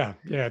video. Yeah.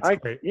 Yeah. It's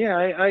great.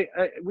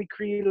 We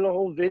created a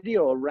whole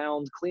video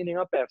around cleaning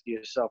up after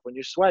yourself when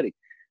you're sweaty.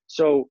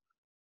 So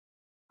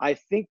I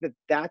think that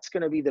that's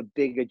going to be the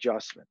big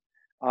adjustment.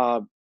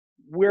 Uh,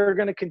 we're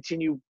going to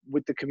continue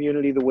with the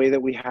community the way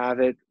that we have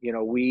it.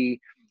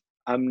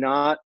 I'm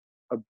not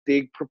a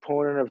big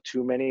proponent of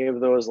too many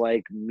of those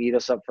like meet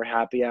us up for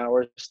happy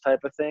hours type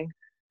of thing.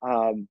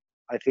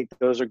 I think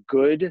those are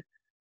good,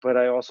 but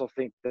I also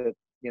think that,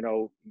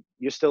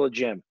 you're still a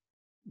gym.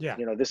 Yeah.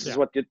 This is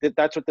Yeah.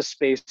 that's what the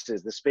space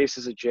is. The space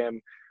is a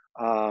gym.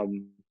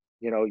 Um,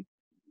 you know,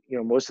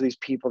 most of these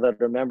people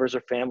that are members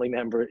are family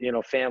members,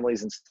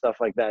 families and stuff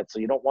like that. So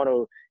you don't want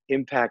to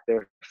impact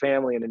their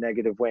family in a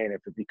negative way. And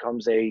if it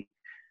becomes a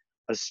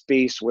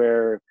space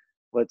where,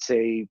 let's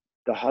say,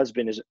 the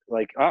husband is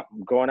like, oh,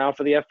 I'm going out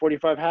for the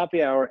F45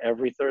 happy hour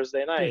every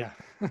Thursday night,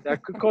 Yeah.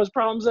 that could cause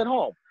problems at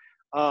home.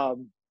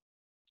 Um,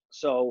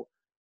 so,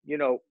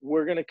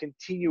 we're going to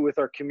continue with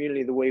our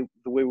community the way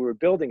we were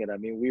building it. I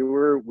mean, we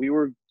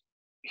were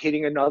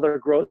hitting another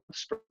growth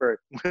spurt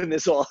when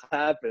this all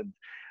happened.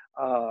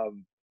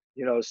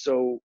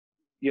 So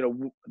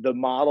the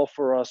model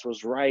for us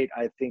was right.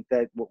 I think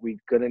that what we're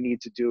going to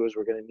need to do is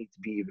we're going to need to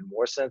be even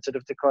more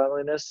sensitive to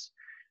cleanliness,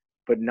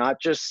 but not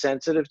just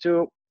sensitive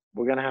to it.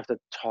 We're going to have to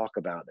talk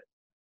about it.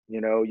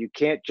 You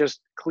can't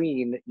just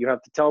clean. You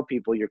have to tell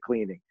people you're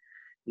cleaning.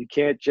 You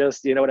can't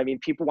just, you know what I mean?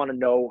 People want to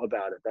know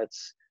about it.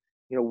 That's,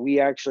 we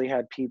actually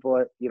had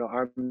people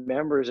our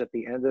members at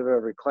the end of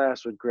every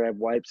class would grab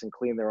wipes and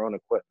clean their own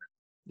equipment.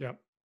 Yeah.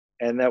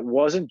 And that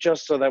wasn't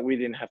just so that we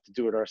didn't have to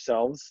do it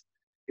ourselves.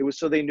 It was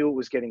so they knew it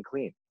was getting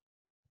clean.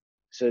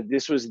 So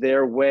this was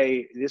their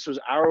way. This was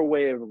our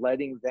way of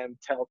letting them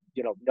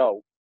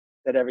know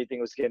that everything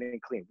was getting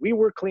clean. We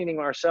were cleaning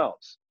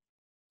ourselves.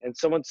 And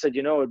someone said,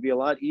 it'd be a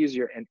lot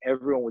easier and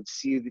everyone would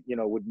see,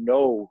 would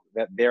know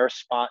that their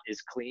spot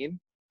is clean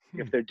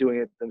if they're doing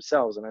it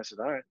themselves. And I said,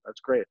 all right, that's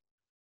great.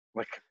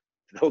 Like,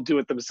 they'll do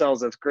it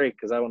themselves. That's great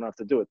because I won't have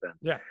to do it then.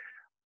 Yeah.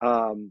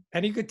 Um,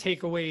 Any good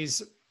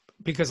takeaways?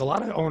 Because a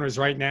lot of owners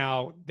right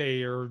now,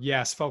 they are,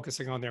 yes,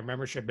 focusing on their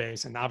membership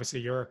base. And obviously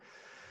you're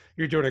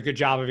doing a good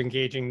job of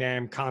engaging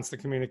them,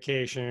 constant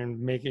communication,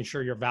 making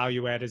sure your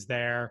value add is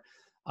there.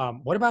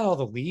 What about all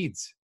the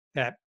leads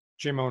that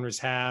gym owners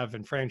have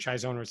and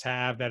franchise owners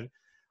have that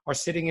are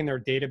sitting in their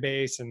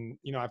database? And,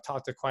 I've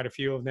talked to quite a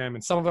few of them,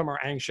 and some of them are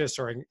anxious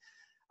or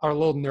are a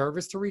little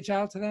nervous to reach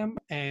out to them.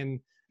 And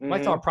my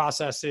Mm-hmm. thought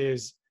process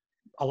is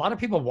a lot of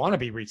people want to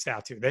be reached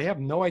out to. They have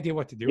no idea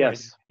what to do right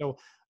Yes. now. So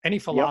any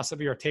Yep.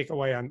 philosophy or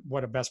takeaway on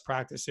what a best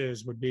practice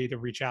is would be to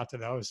reach out to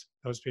those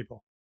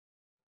people.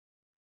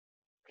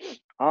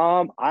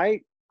 I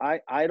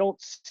don't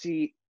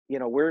see,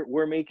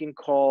 we're making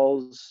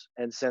calls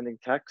and sending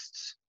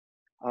texts,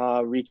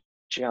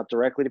 reaching out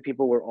directly to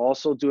people. We're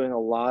also doing a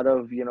lot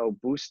of,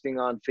 boosting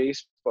on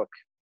Facebook,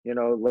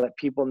 let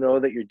people know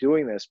that you're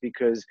doing this,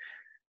 because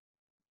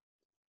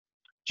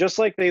just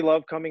like they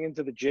love coming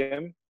into the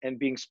gym and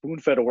being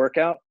spoon-fed a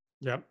workout,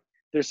 Yep.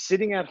 they're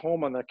sitting at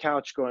home on the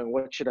couch going,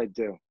 what should I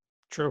do?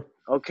 True.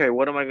 Okay,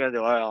 what am I going to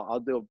do? I'll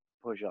do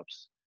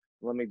push-ups.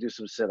 Let me do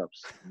some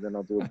sit-ups. And then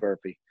I'll do a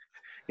burpee.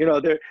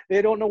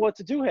 They don't know what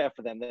to do, half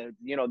of them.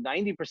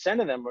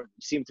 90% of them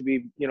seem to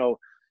be,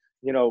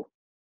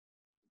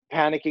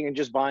 panicking and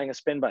just buying a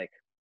spin bike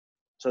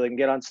so they can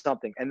get on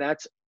something. And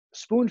that's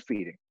spoon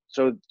feeding.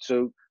 So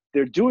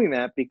they're doing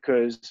that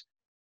because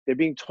they're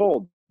being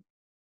told,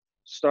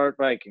 start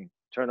biking,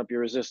 turn up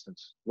your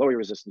resistance, lower your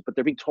resistance, but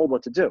they're being told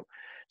what to do.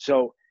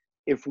 So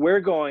if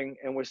we're going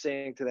and we're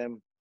saying to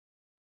them,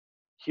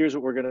 here's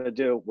what we're going to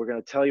do, we're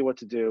going to tell you what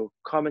to do,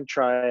 come and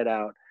try it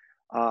out.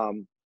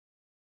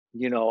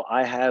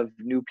 I have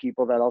new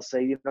people that I'll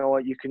say, you know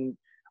what, you can,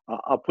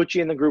 I'll put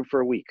you in the group for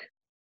a week.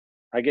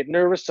 I get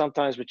nervous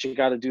sometimes, but you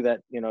got to do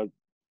that,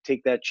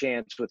 take that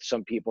chance with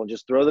some people and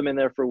just throw them in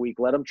there for a week,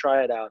 let them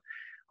try it out.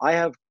 I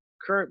have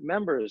current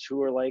members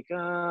who are like,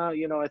 I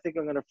think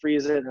I'm going to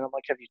freeze it. And I'm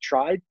like, have you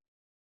tried?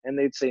 And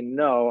they'd say,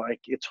 no,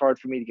 it's hard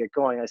for me to get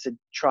going. I said,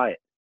 try it,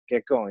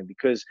 get going.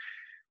 Because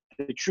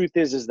the truth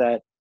is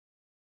that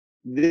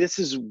this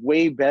is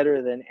way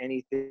better than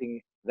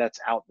anything that's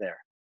out there.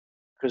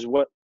 Because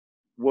what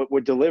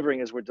we're delivering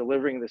is we're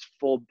delivering this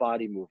full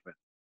body movement.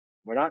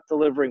 We're not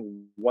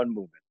delivering one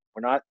movement.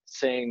 We're not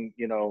saying,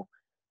 you're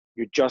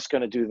just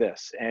going to do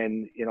this.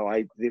 And,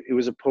 it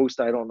was a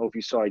post, I don't know if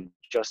you saw, I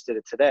just did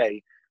it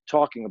today,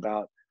 talking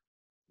about,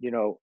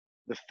 the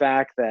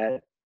fact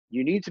that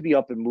you need to be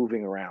up and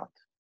moving around.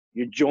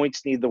 Your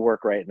joints need the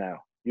work right now.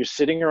 You're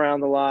sitting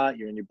around a lot.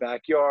 You're in your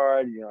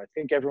backyard. I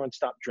think everyone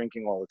stopped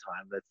drinking all the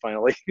time. That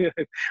finally,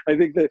 I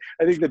think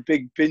the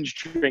big binge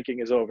drinking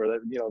is over.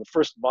 That the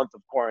first month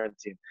of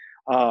quarantine,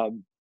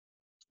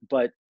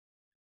 but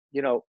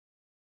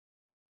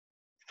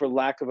for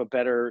lack of a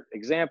better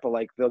example,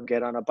 like they'll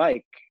get on a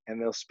bike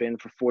and they'll spin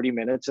for 40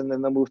 minutes and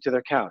then they'll move to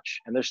their couch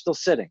and they're still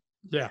sitting.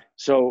 Yeah.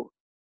 So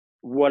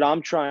what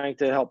I'm trying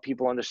to help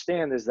people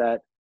understand is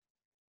that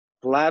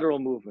lateral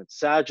movement,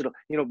 sagittal,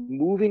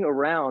 moving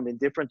around in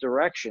different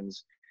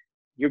directions,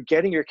 you're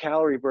getting your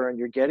calorie burn,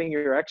 you're getting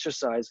your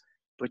exercise,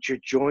 but your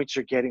joints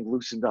are getting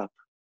loosened up.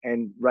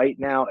 And right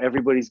now,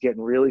 everybody's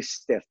getting really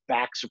stiff.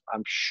 Backs,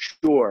 I'm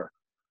sure,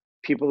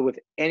 people with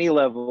any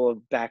level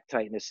of back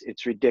tightness,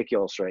 it's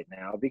ridiculous right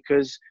now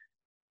because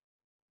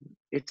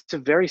it's a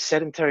very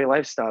sedentary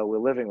lifestyle we're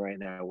living right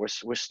now.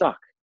 We're stuck.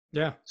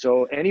 Yeah.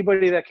 So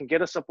anybody that can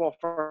get us up off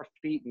our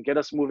feet and get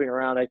us moving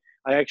around, I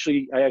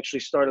actually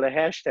started a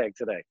hashtag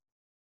today.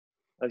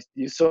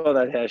 You saw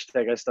that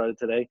hashtag I started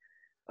today.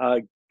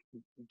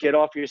 Get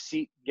off your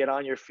seat, get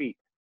on your feet.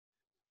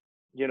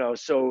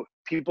 So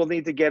people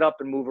need to get up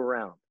and move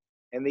around.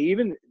 And they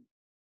even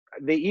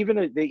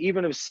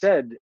have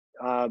said,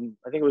 I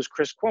think it was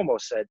Chris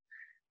Cuomo said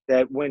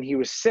that when he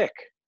was sick,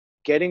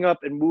 getting up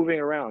and moving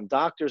around,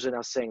 doctors are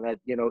now saying that,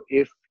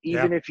 if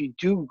you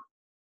do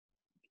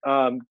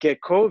get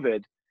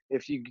COVID,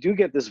 if you do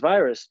get this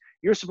virus,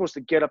 you're supposed to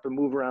get up and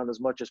move around as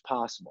much as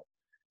possible.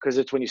 Because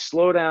it's when you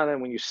slow down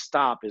and when you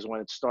stop is when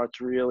it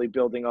starts really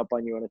building up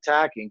on you and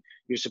attacking.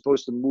 You're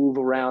supposed to move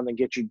around and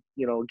get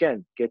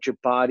get your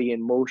body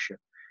in motion,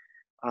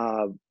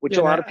 which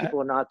a lot of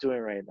people are not doing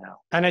right now.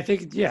 And I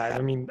think,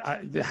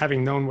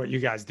 having known what you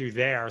guys do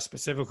there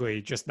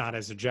specifically, just not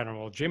as a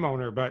general gym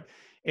owner, but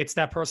it's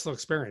that personal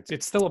experience.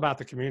 It's still about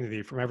the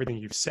community from everything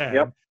you've said.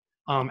 Yep.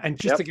 And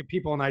just to give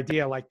people an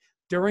idea, like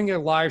during a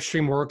live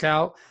stream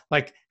workout,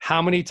 like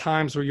how many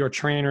times will your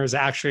trainers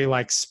actually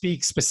like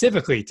speak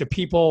specifically to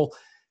people,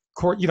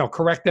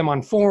 correct them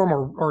on form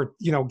or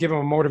give them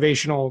a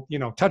motivational,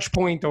 touch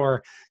point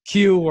or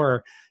cue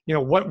or,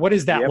 what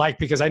is that like?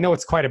 Because I know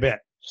it's quite a bit.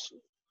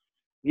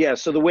 Yeah.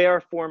 So the way our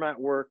format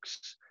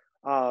works,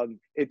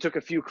 it took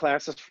a few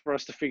classes for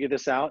us to figure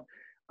this out,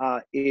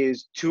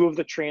 is two of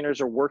the trainers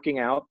are working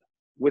out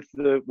with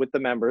the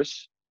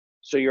members.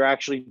 So you're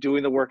actually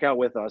doing the workout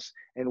with us.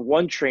 And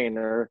one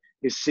trainer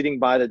is sitting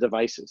by the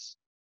devices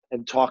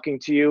and talking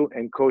to you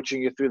and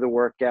coaching you through the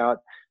workout,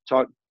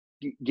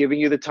 giving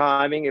you the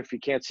timing if you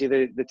can't see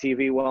the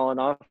TV well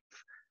enough,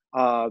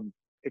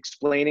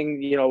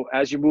 explaining,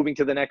 as you're moving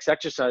to the next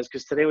exercise,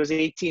 because today was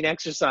 18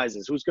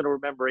 exercises. Who's going to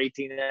remember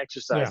 18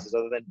 exercises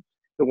other than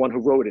the one who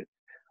wrote it?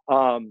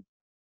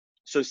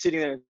 So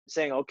sitting there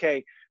saying,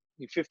 okay,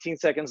 15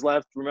 seconds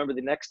left. Remember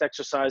the next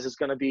exercise is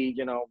going to be,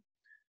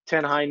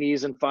 10 high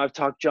knees and 5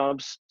 tuck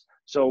jumps.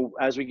 So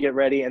as we get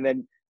ready, and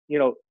then,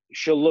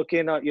 she'll look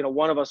in,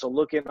 one of us will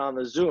look in on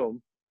the Zoom.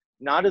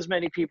 Not as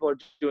many people are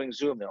doing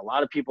Zoom. A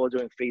lot of people are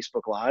doing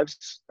Facebook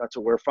Lives. That's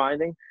what we're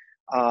finding.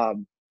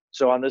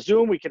 So on the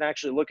Zoom, we can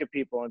actually look at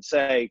people and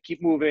say,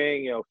 keep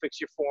moving,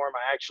 fix your form.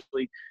 I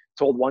actually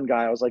told one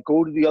guy, I was like,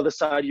 go to the other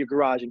side of your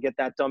garage and get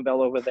that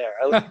dumbbell over there.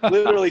 I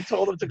literally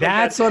told him to go.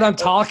 That's what I'm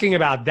talking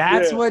about.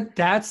 That's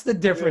the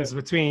difference Yeah.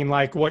 between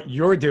like what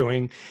you're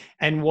doing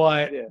and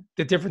what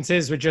the difference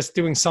is with just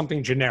doing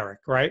something generic,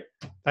 right?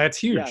 That's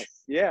huge. Yes.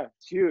 Yeah,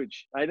 it's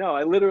huge. I know.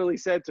 I literally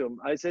said to him,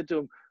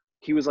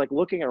 he was like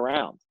looking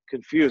around,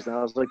 confused. And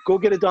I was like, go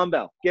get a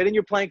dumbbell, get in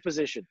your plank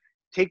position,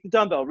 take the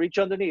dumbbell, reach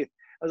underneath.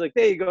 I was like,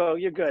 there you go,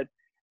 you're good.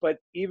 But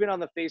even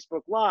on the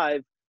Facebook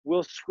Live,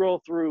 we'll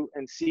scroll through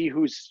and see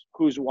who's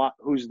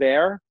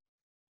there,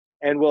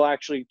 and we'll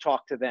actually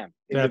talk to them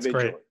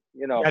individually.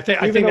 That's great.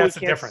 I think that's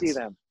the difference. See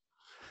them.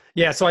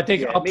 Yeah, so I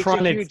think up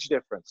front, it's a huge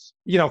difference.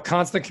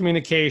 Constant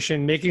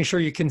communication, making sure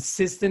you're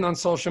consistent on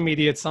social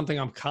media. It's something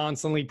I'm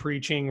constantly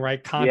preaching,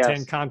 right?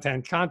 Content.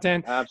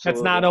 Absolutely.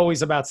 That's not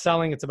always about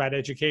selling. It's about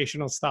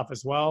educational stuff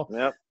as well.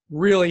 Yep.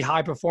 Really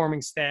high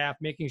performing staff,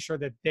 making sure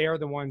that they're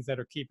the ones that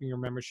are keeping your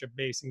membership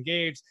base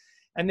engaged.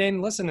 And then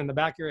listen, in the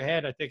back of your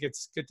head, I think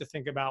it's good to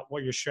think about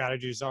what your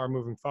strategies are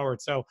moving forward.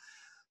 So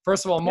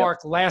first of all,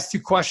 Mark, last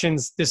 2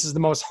 questions. This is the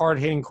most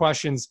hard-hitting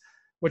questions.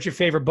 What's your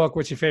favorite book?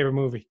 What's your favorite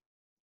movie?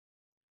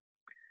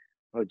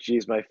 Oh,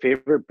 geez. My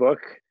favorite book,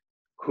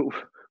 Who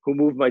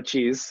Moved My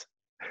Cheese?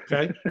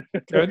 Okay,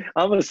 good.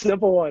 I'm a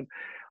simple one.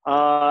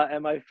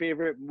 And my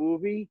favorite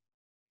movie?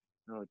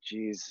 Oh,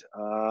 geez.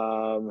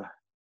 When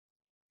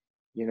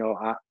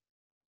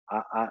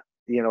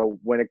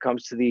it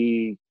comes to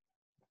the,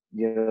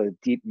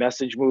 deep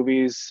message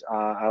movies,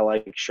 I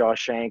like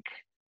Shawshank.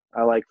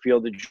 I like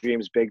Field of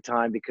Dreams big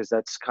time, because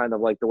that's kind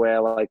of like the way I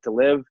like to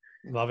live.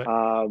 Love it.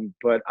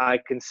 But I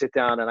can sit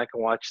down and I can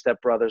watch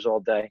Step Brothers all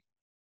day.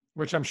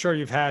 Which I'm sure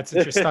you've had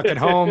since you're stuck at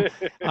home.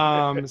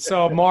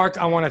 So Mark,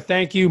 I want to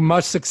thank you.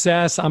 Much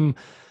success. I'm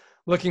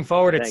looking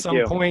forward at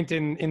some point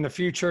in the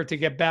future to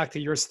get back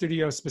to your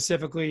studio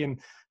specifically and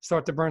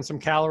start to burn some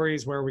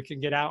calories where we can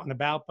get out and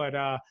about.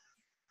 But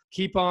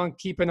keep on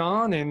keeping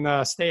on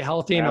and stay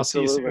healthy, and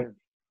Absolutely. I'll see you soon.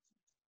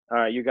 All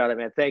right, you got it,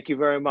 man. Thank you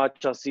very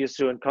much. I'll see you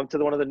soon. Come to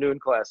one of the noon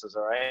classes,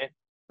 all right?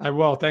 I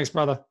will. Thanks,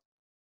 brother.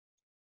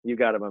 You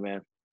got it, my man.